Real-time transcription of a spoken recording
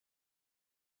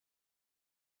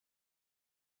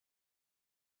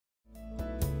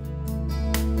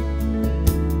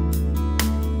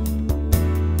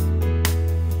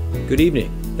Good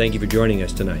evening. Thank you for joining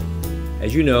us tonight.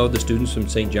 As you know, the students from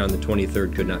St. John the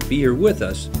 23rd could not be here with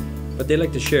us, but they'd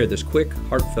like to share this quick,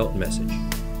 heartfelt message.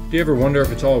 Do you ever wonder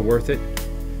if it's all worth it?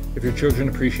 If your children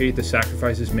appreciate the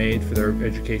sacrifices made for their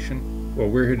education? Well,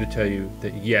 we're here to tell you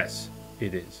that yes,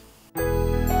 it is.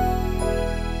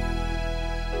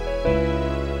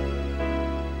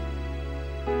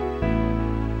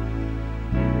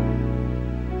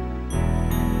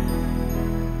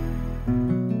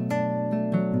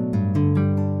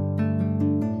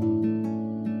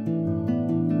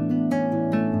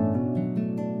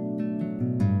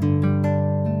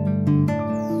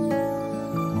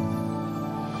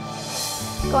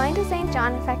 Going to St.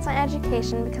 John affects my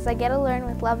education because I get to learn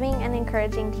with loving and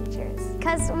encouraging teachers.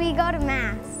 Because we go to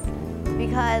Mass.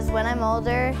 Because when I'm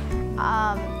older,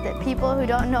 the people who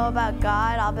don't know about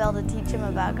God, I'll be able to teach them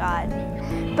about God.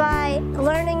 By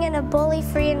learning in a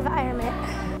bully-free environment.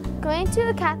 Going to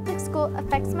a Catholic school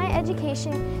affects my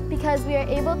education because we are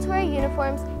able to wear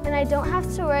uniforms and I don't have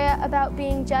to worry about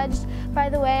being judged by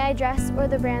the way I dress or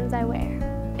the brands I wear.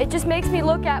 It just makes me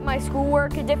look at my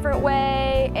schoolwork a different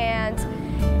way, and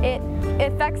it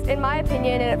affects, in my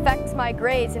opinion, it affects my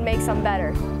grades and makes them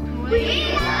better.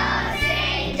 We love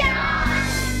St. John!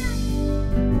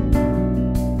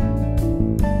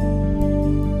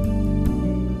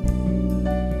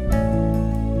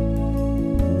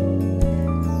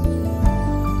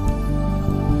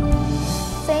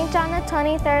 St. John the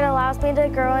 23rd allows me to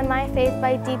grow in my faith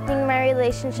by deepening my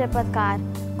relationship with God.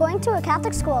 Going to a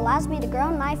Catholic school allows me to grow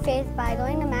in my faith by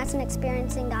going to Mass and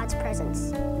experiencing God's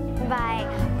presence. By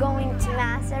going to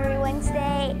Mass every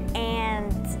Wednesday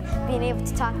and being able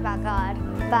to talk about God.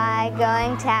 By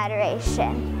going to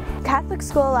adoration. Catholic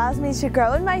school allows me to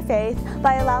grow in my faith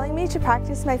by allowing me to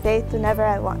practice my faith whenever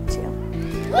I want to.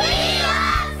 We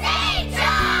love St.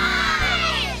 John!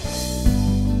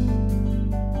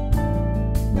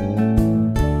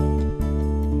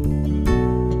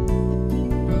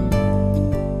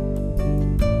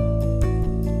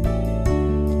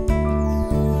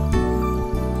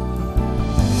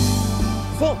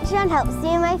 St. John helps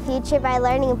me in my future by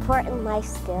learning important life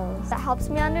skills. That helps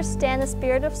me understand the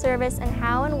spirit of service and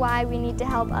how and why we need to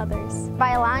help others.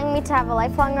 By allowing me to have a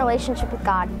lifelong relationship with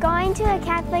God. Going to a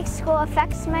Catholic school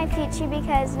affects my future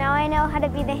because now I know how to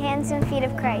be the hands and feet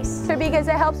of Christ. Because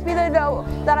it helps me to know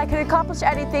that I can accomplish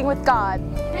anything with God.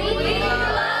 We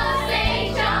love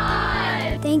St.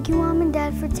 John! Thank you, Mom and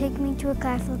Dad, for taking me to a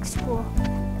Catholic school.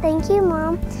 Thank you,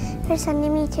 Mom, for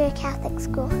sending me to a Catholic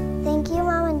school. Thank you,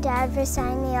 Mom and Dad, for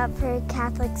signing me up for a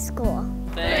Catholic school.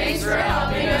 Thanks for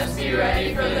helping us be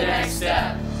ready for the next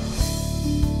step.